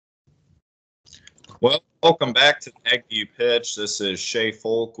Well, welcome back to the AgView Pitch. This is Shay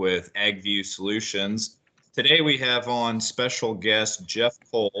Folk with AgView Solutions. Today we have on special guest Jeff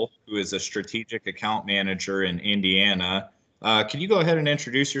Cole, who is a strategic account manager in Indiana. Can you go ahead and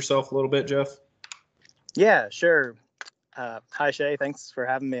introduce yourself a little bit, Jeff? Yeah, sure. Hi, Shay. Thanks for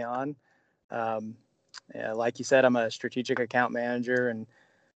having me on. Um, yeah, like you said, I'm a strategic account manager and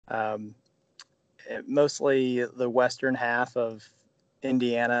um, mostly the western half of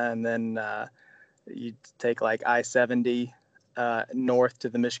Indiana, and then you take like I-70 north to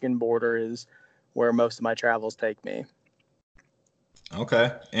the Michigan border is where most of my travels take me.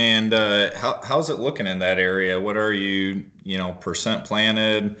 Okay. And how's it looking in that area? What are you, percent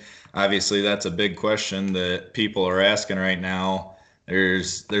planted? Obviously, that's a big question that people are asking right now.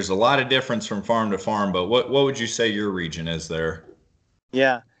 There's a lot of difference from farm to farm, but what would you say your region is there?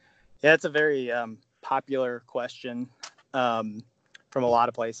 Yeah, yeah, it's a very popular question from a lot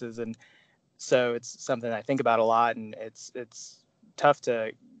of places, and so it's something I think about a lot, and it's tough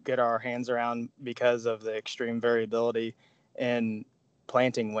to get our hands around because of the extreme variability in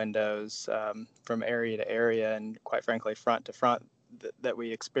planting windows from area to area, and quite frankly, front to front that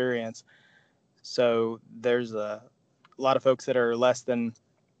we experience. So there's a lot of folks that are less than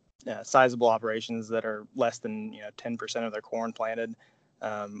sizable operations that are less than 10% of their corn planted,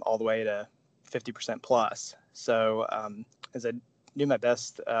 all the way to 50% plus. So as I do my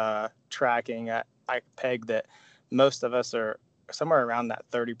best tracking, I peg that most of us are somewhere around that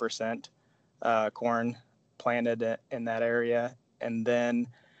 30% corn planted in that area, and then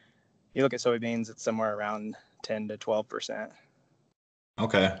you look at soybeans, it's somewhere around 10 to 12%.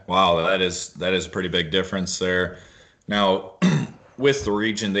 Okay. Wow, that is a pretty big difference there. Now, with the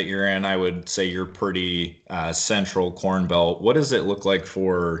region that you're in, I would say you're pretty central corn belt. What does it look like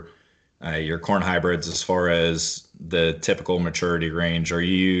for your corn hybrids as far as the typical maturity range? Are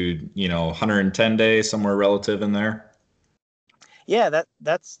you, 110 days, somewhere relative in there? Yeah,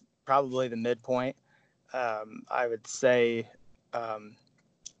 that's probably the midpoint. I would say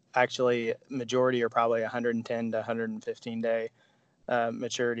actually majority are probably 110 to 115 day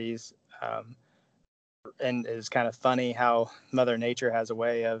maturities. And it's kind of funny how Mother Nature has a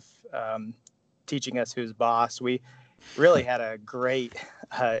way of teaching us who's boss. We really had a great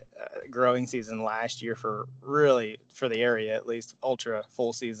growing season last year for the area, at least ultra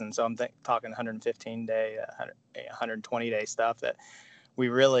full season. So I'm talking 115 day, 120 day stuff that we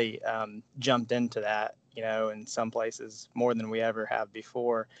really jumped into that, in some places more than we ever have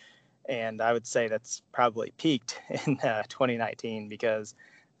before. And I would say that's probably peaked in 2019 because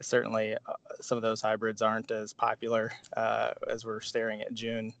certainly some of those hybrids aren't as popular as we're staring at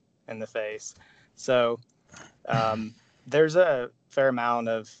June in the face. So um, there's a fair amount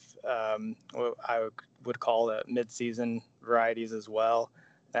of what I would call the mid-season varieties as well,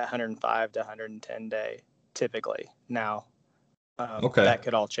 at 105 to 110 day typically. Now Okay. that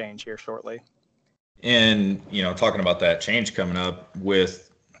could all change here shortly. And, talking about that change coming up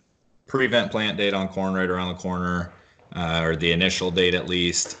with prevent plant date on corn right around the corner, or the initial date at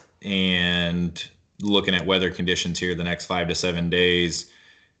least, and looking at weather conditions here the next 5 to 7 days.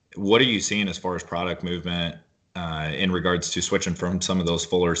 What are you seeing as far as product movement in regards to switching from some of those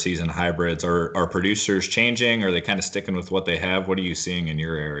fuller season hybrids? Are producers changing? Are they kind of sticking with what they have? What are you seeing in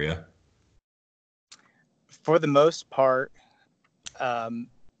your area? For the most part, um,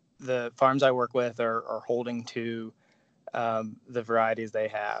 the farms I work with are holding to the varieties they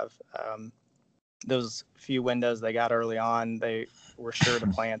have. Those few windows they got early on, they were sure to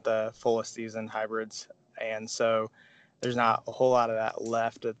plant the fullest season hybrids. And so there's not a whole lot of that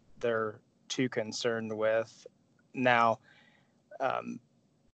left that they're too concerned with. Now, um,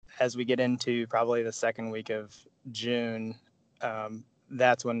 as we get into probably the second week of June,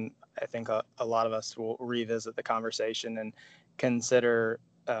 that's when I think a lot of us will revisit the conversation and consider,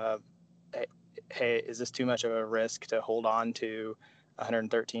 uh, hey, is this too much of a risk to hold on to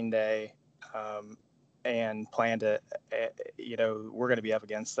 113 day and plan to, we're going to be up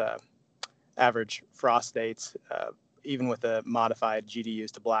against average frost dates, even with the modified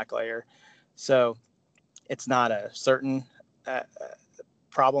GDUs to black layer. So it's not a certain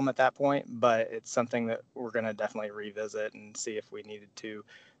problem at that point, but it's something that we're going to definitely revisit and see if we needed to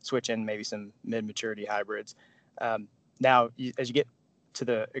switch in maybe some mid-maturity hybrids. Now, as you get to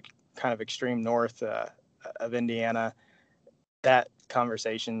the kind of extreme north of Indiana, that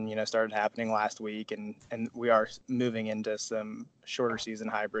conversation, started happening last week, and we are moving into some shorter season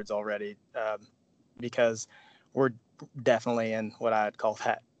hybrids already, because we're definitely in what I'd call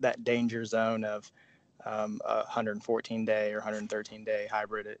that danger zone of a 114 day or 113 day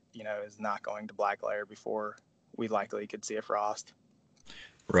hybrid, is not going to black layer before we likely could see a frost.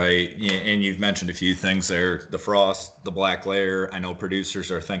 Right. Yeah, and you've mentioned a few things there. The frost, the black layer. I know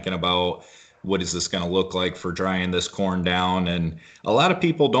producers are thinking about what is this going to look like for drying this corn down. And a lot of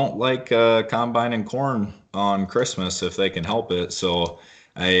people don't like combining corn on Christmas if they can help it. So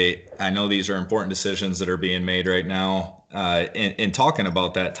I know these are important decisions that are being made right now. And talking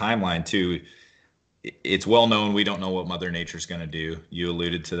about that timeline too, it's well known we don't know what Mother Nature's going to do. You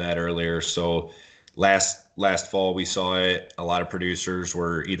alluded to that earlier. So last fall we saw it. A lot of producers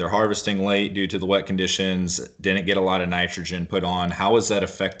were either harvesting late due to the wet conditions, didn't get a lot of nitrogen put on. How is that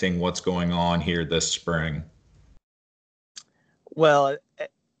affecting what's going on here this spring? Well,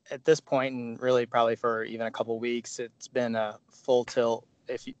 at this point, and really probably for even a couple weeks, it's been a full tilt.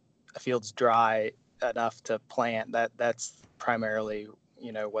 If a field's dry enough to plant, that's primarily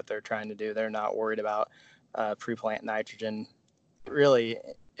what they're trying to do. They're not worried about pre-plant nitrogen really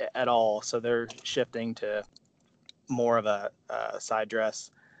at all. So they're shifting to more of a side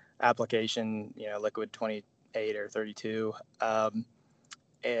dress application, liquid 28 or 32, and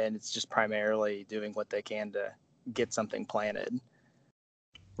it's just primarily doing what they can to get something planted.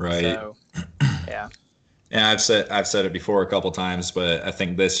 Right. So, yeah. And I've said it before a couple times, but I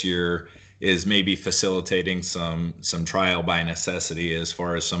think this year is maybe facilitating some trial by necessity as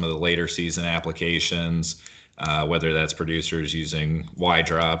far as some of the later season applications, whether that's producers using Y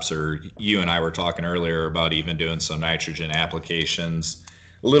drops, or you and I were talking earlier about even doing some nitrogen applications,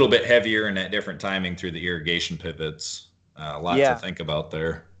 a little bit heavier and at different timing through the irrigation pivots. A lot to Yeah. think about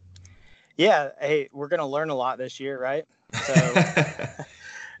there. Yeah. Hey, we're going to learn a lot this year, right?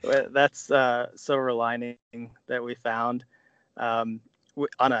 So that's silver lining that we found.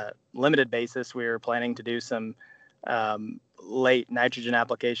 On a limited basis, we were planning to do some late nitrogen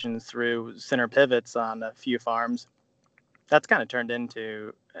applications through center pivots on a few farms. That's kind of turned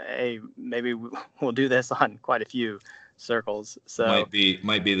into, hey, maybe we'll do this on quite a few circles. So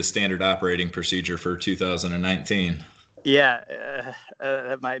might be the standard operating procedure for 2019. yeah,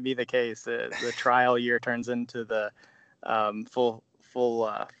 that might be the case. The trial year turns into the full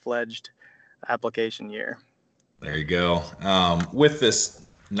fledged application year. There you go. With this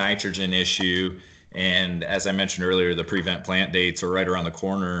nitrogen issue, and as I mentioned earlier, the prevent plant dates are right around the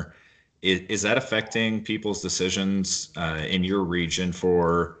corner. Is that affecting people's decisions in your region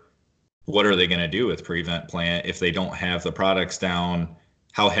for what are they going to do with prevent plant if they don't have the products down?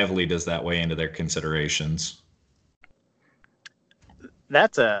 How heavily does that weigh into their considerations?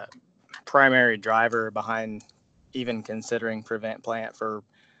 That's a primary driver behind even considering prevent plant for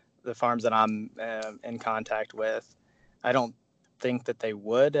the farms that I'm in contact with. I don't think that they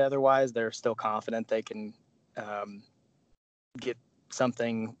would otherwise. They're still confident they can get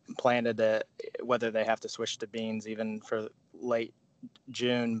something planted, whether they have to switch to beans even for late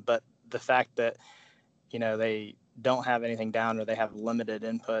June. But the fact that they don't have anything down or they have limited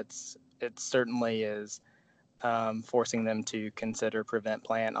inputs, it certainly is forcing them to consider prevent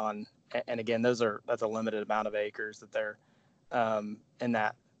plant on. And again, that's a limited amount of acres that they're in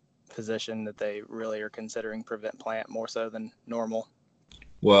that position that they really are considering prevent plant more so than normal.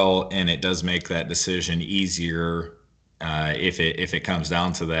 Well, and it does make that decision easier if it comes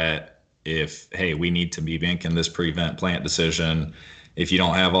down to that. If hey, we need to be making this prevent plant decision. If you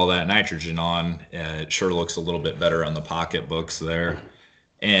don't have all that nitrogen on, it sure looks a little bit better on the pocketbooks there.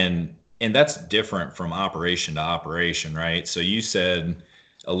 And that's different from operation to operation, right? So you said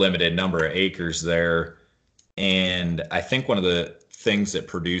a limited number of acres there, and I think one of the things that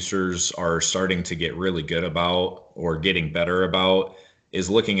producers are starting to get really good about or getting better about is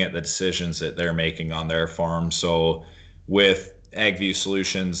looking at the decisions that they're making on their farm. So with AgView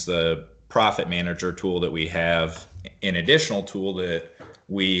Solutions, the profit manager tool that we have, an additional tool that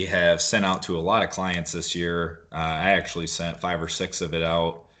we have sent out to a lot of clients this year. I actually sent 5 or 6 of it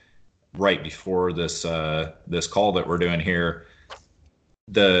out right before this call that we're doing here.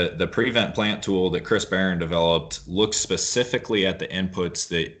 The prevent plant tool that Chris Barron developed looks specifically at the inputs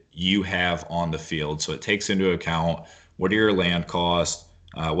that you have on the field. So it takes into account what are your land costs,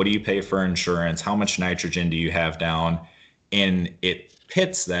 what do you pay for insurance, how much nitrogen do you have down, and it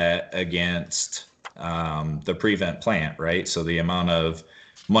pits that against the prevent plant, right? So the amount of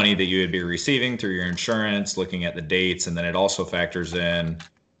money that you would be receiving through your insurance, looking at the dates, and then it also factors in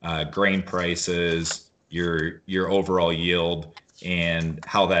grain prices, your overall yield, and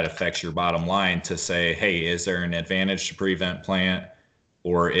how that affects your bottom line to say, hey, is there an advantage to prevent plant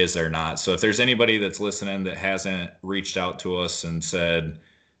or is there not? So if there's anybody that's listening that hasn't reached out to us and said,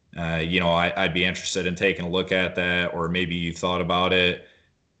 I'd be interested in taking a look at that, or maybe you've thought about it,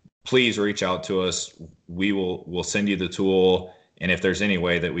 please reach out to us. We'll send you the tool And if there's any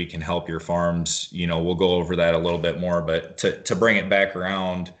way that we can help your farms, we'll go over that a little bit more. But to bring it back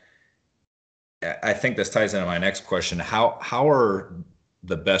around, I think this ties into my next question. How are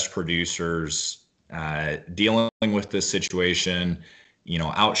the best producers dealing with this situation,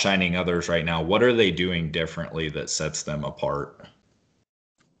 outshining others right now? What are they doing differently that sets them apart?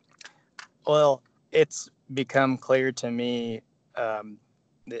 Well, it's become clear to me,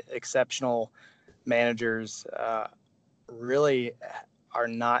 the exceptional managers really are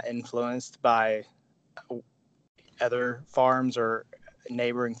not influenced by other farms or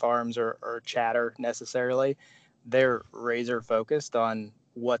neighboring farms or chatter necessarily. They're razor focused on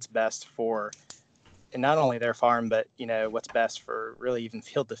what's best for, and not only their farm, but what's best for really even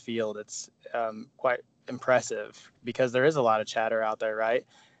field to field. It's quite impressive because there is a lot of chatter out there, right?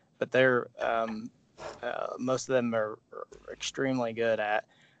 But they're most of them are extremely good at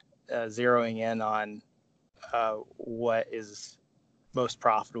zeroing in on what is most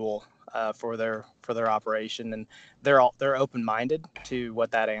profitable for their operation, and they're open-minded to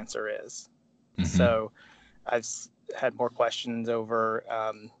what that answer is. Mm-hmm. So I've had more questions over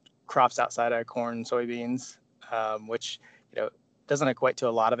crops outside of corn and soybeans, which doesn't equate to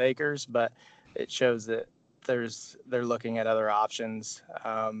a lot of acres, but it shows that they're looking at other options,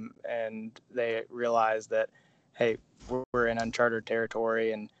 and they realize that, hey, we're in uncharted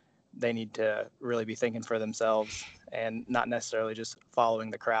territory, and they need to really be thinking for themselves and not necessarily just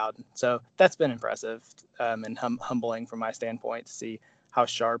following the crowd. So that's been impressive and humbling from my standpoint to see how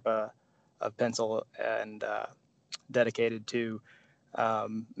sharp a pencil and dedicated to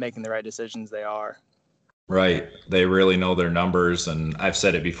making the right decisions they are. Right. They really know their numbers. And I've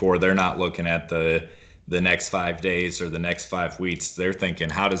said it before, they're not looking at the next 5 days or the next 5 weeks. They're thinking,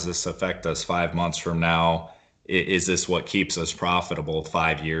 how does this affect us 5 months from now? Is this what keeps us profitable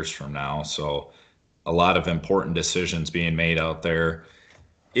 5 years from now? So a lot of important decisions being made out there.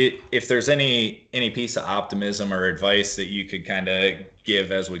 If there's any piece of optimism or advice that you could kind of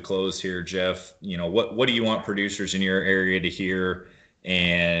give as we close here, Jeff, what do you want producers in your area to hear?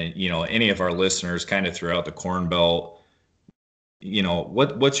 And, any of our listeners kind of throughout the Corn Belt,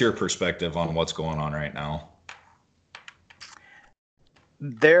 what's your perspective on what's going on right now?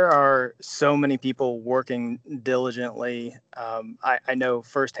 There are so many people working diligently. I know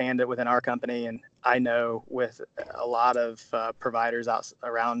firsthand that within our company, and I know with a lot of providers out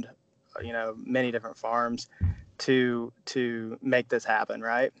around, many different farms to make this happen,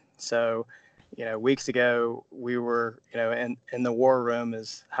 right? So, weeks ago we were, in the war room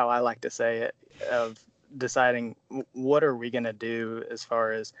is how I like to say it, of deciding what are we going to do as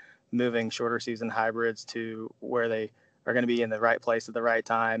far as moving shorter season hybrids to where they are going to be in the right place at the right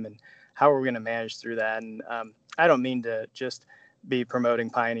time, and how are we going to manage through that. And I don't mean to just be promoting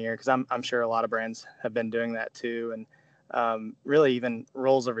Pioneer, because I'm sure a lot of brands have been doing that too. And really even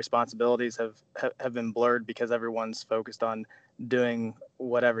roles of responsibilities have been blurred because everyone's focused on doing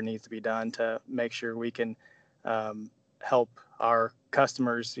whatever needs to be done to make sure we can help our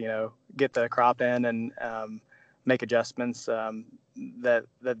customers, get the crop in and make adjustments that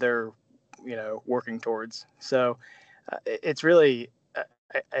they're, working towards. So it's really,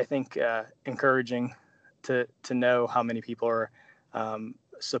 I think, encouraging to know how many people are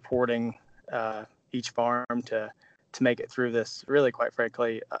supporting each farm to make it through this really, quite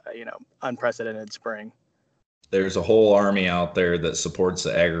frankly, unprecedented spring. There's a whole army out there that supports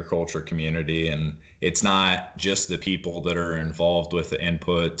the agriculture community, and it's not just the people that are involved with the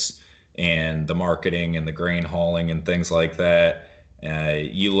inputs and the marketing and the grain hauling and things like that.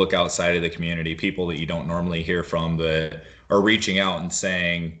 You look outside of the community, people that you don't normally hear from that are reaching out and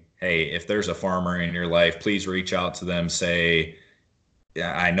saying, hey, if there's a farmer in your life, please reach out to them. Say,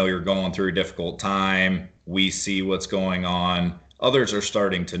 I know you're going through a difficult time. We see what's going on. Others are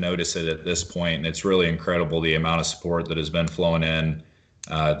starting to notice it at this point, and it's really incredible the amount of support that has been flowing in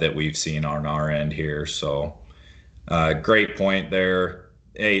that we've seen on our end here. So great point there.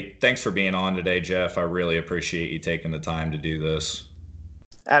 Hey, thanks for being on today, Jeff. I really appreciate you taking the time to do this.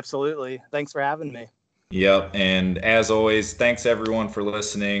 Absolutely. Thanks for having me. Yep. And as always, thanks everyone for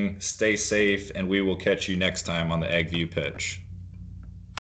listening. Stay safe, and we will catch you next time on the AgView Pitch.